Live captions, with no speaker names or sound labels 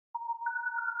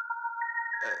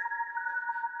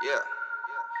Yeah.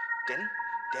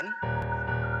 Denny?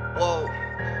 Whoa.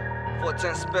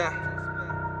 410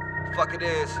 spin. Fuck it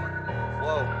is.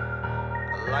 Whoa.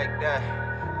 I like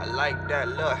that.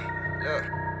 Look.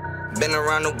 Been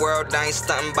around the world, I ain't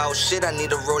stuntin' about shit. I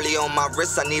need a rollie on my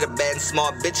wrist, I need a bad and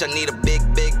small bitch. I need a big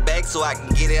bag so I can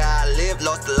get it how I live.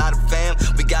 Lost a lot of fam,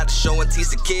 we got to show and teach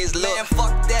the kids. Look, man,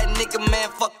 fuck that nigga, man,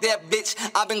 fuck that bitch.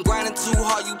 I been grinding too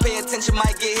hard, you pay attention,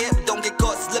 might get hit. Don't get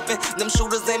caught slipping, them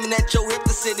shooters aiming at your hip.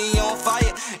 The city on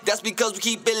fire, that's because we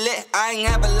keep it lit. I ain't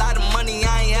have a lot of money,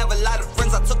 I ain't have a lot of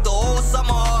friends. I took the whole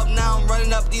summer off, now I'm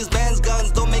running up these bands.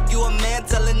 Guns don't make you a man,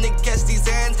 tell a nigga catch these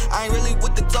hands. I ain't really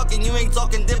with the talking, you ain't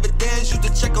talking dividends. Used to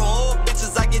check on old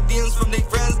bitches, I get DMs from they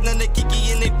friends. Then they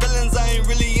kiki and they feelings, I ain't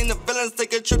really in the feelings.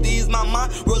 Take a trip to ease my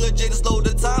mind, roll a J to slow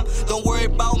the time. Don't worry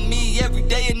about me, every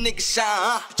day a nigga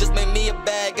shine. Just make me a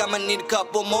bag, I'ma need a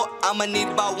couple more. I'ma need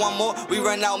about one more, we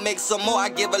run out, make some more. I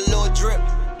give a little drip,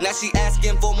 now she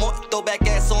asking for more. Throwback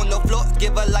ass on the floor,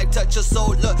 give her life, touch her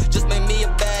soul. Look, just make me a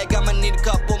bag, I'ma need a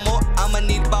couple more. I'ma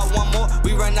need about one more,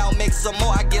 we run out, make some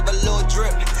more. I give a little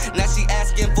drip, now she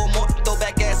asking for more.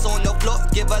 Throwback ass on the floor,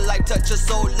 give her life, touch her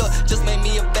soul. Look, just make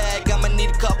me a bag, I'ma need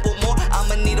a couple more.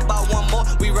 I'ma need about one more,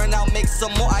 we run out, make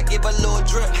some more. I give a little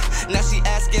drip, now she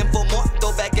asking for more.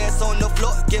 Throwback ass on the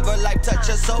floor, give her life, touch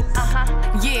her soul.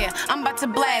 Yeah, I'm about to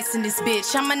blast in this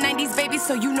bitch. I'm a 90s baby,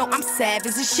 so you know I'm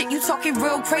savage. This shit you talking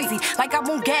real crazy, like I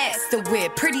won't gas the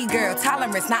whip. Pretty girl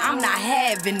tolerance, now I'm not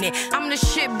having it. I'm the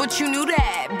shit, but you knew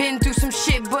that. Been through some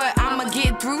shit, but I'ma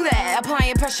get through that.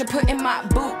 Applying pressure, putting my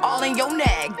boot all in your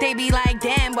neck. They be like,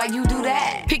 damn, why you do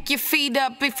that? Pick your feet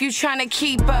up if you tryna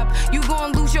keep up. You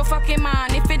gon' lose your fucking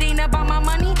mind. If it ain't about my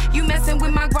money, you messing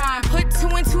with my grind. Put two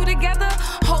and two together,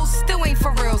 hoes still ain't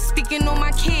for real. Speaking on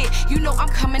my kid, you know I'm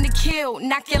coming to kill.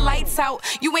 Knock your lights out,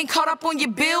 you ain't caught up on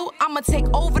your bill. I'ma take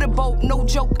over the boat, no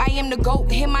joke, I am the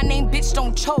GOAT. Hear my name, bitch,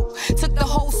 don't choke. Took the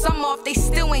whole summer off, they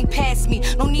still ain't past me.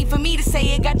 No need for me to say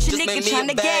it, got your nigga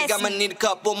tryna gas me. I'ma need a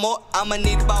couple more, I'ma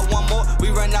need about one more. We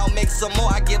run out, make some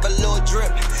more, I give a little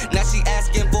drip. Now she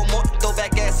asking for more,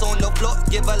 throwback ass on the floor.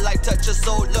 Give her life, touch her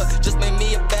soul, look, just make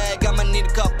me a bag. I'ma need a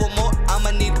couple more,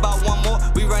 I'ma need about one more.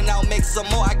 We run out, make some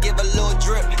more, I give a little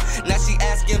drip. Now she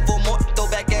asking for more,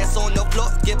 throwback ass on the floor.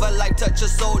 Give her life, touch her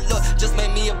soul, look, just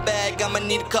make me a bag. I'ma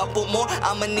need a couple more,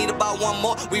 I'ma need about one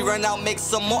more. We run out, make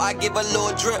some more, I give a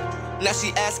little drip. Now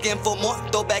she asking for more,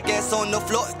 throwback ass on the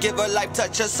floor. Give her life,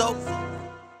 touch her soul.